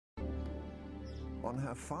On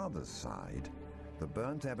her father's side, the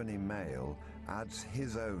burnt ebony male adds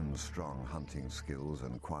his own strong hunting skills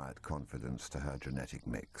and quiet confidence to her genetic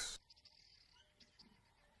mix.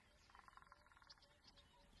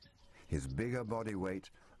 His bigger body weight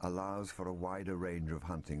allows for a wider range of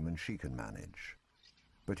hunting than she can manage.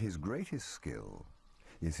 But his greatest skill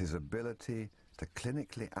is his ability to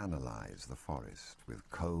clinically analyze the forest with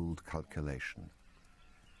cold calculation.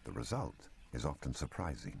 The result is often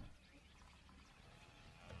surprising.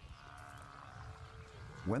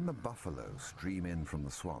 When the buffalo stream in from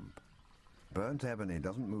the swamp, burnt ebony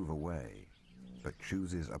doesn't move away, but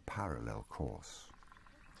chooses a parallel course.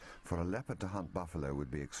 For a leopard to hunt buffalo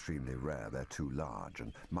would be extremely rare. They're too large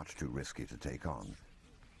and much too risky to take on.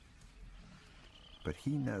 But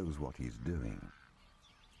he knows what he's doing.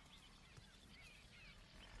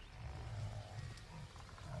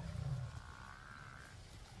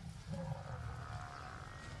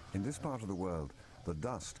 In this part of the world, the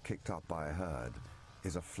dust kicked up by a herd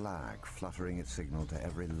is a flag fluttering its signal to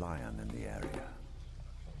every lion in the area.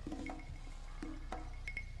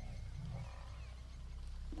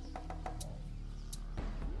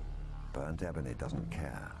 Burnt ebony doesn't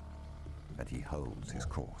care, and he holds his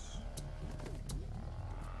course.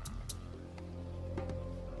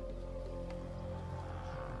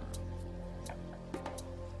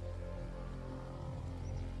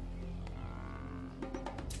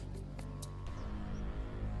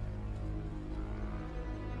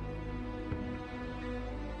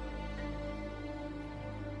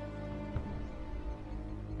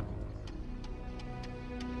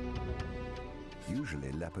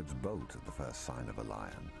 Usually leopards bolt at the first sign of a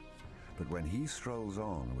lion, but when he strolls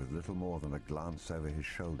on with little more than a glance over his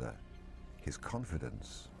shoulder, his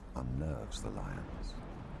confidence unnerves the lions.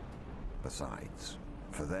 Besides,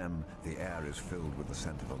 for them, the air is filled with the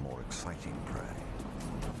scent of a more exciting prey.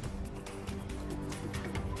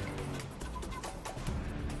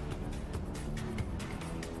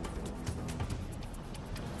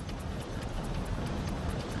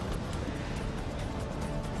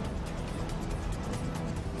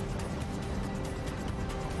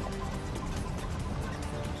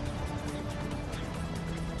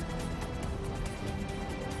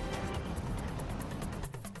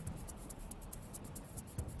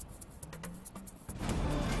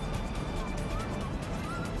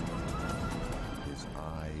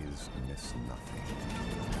 Miss nothing.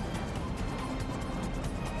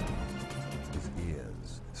 His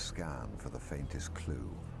ears scan for the faintest clue.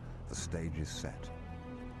 The stage is set.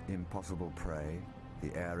 Impossible prey,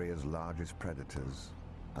 the area's largest predators,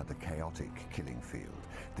 and a chaotic killing field.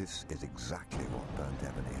 This is exactly what burnt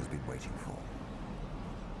ebony has been waiting for.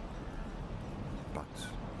 But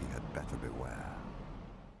he had better beware.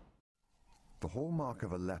 The hallmark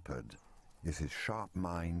of a leopard is his sharp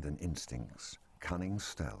mind and instincts, cunning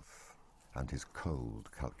stealth, and his cold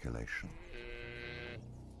calculation.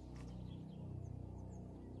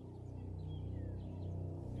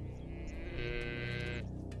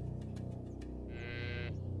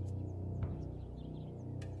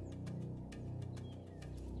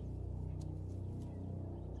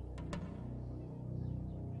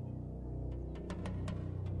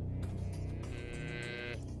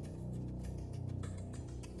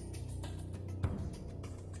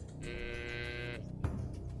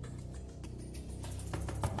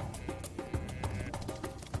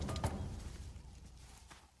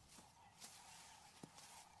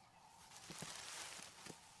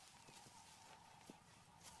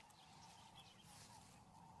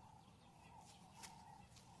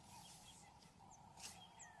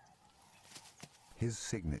 His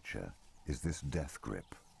signature is this death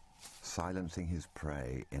grip, silencing his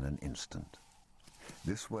prey in an instant.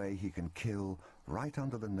 This way he can kill right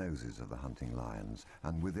under the noses of the hunting lions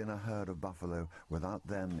and within a herd of buffalo without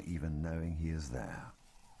them even knowing he is there.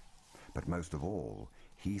 But most of all,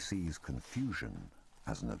 he sees confusion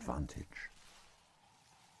as an advantage.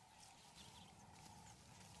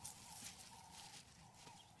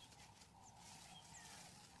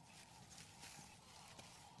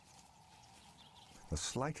 The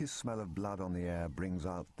slightest smell of blood on the air brings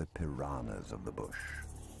out the piranhas of the bush.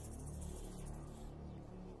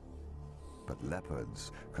 But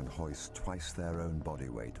leopards can hoist twice their own body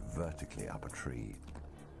weight vertically up a tree,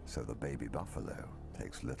 so the baby buffalo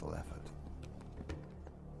takes little effort.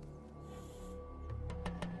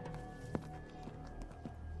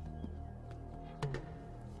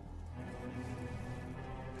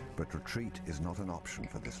 But retreat is not an option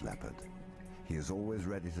for this leopard. He is always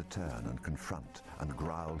ready to turn and confront and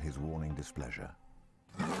growl his warning displeasure.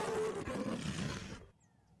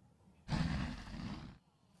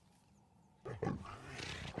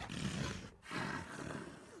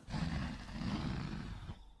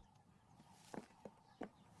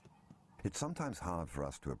 It's sometimes hard for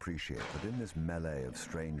us to appreciate that in this melee of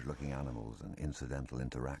strange-looking animals and incidental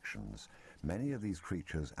interactions, many of these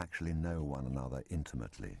creatures actually know one another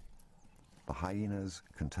intimately. The hyenas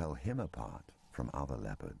can tell him apart from other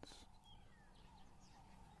leopards.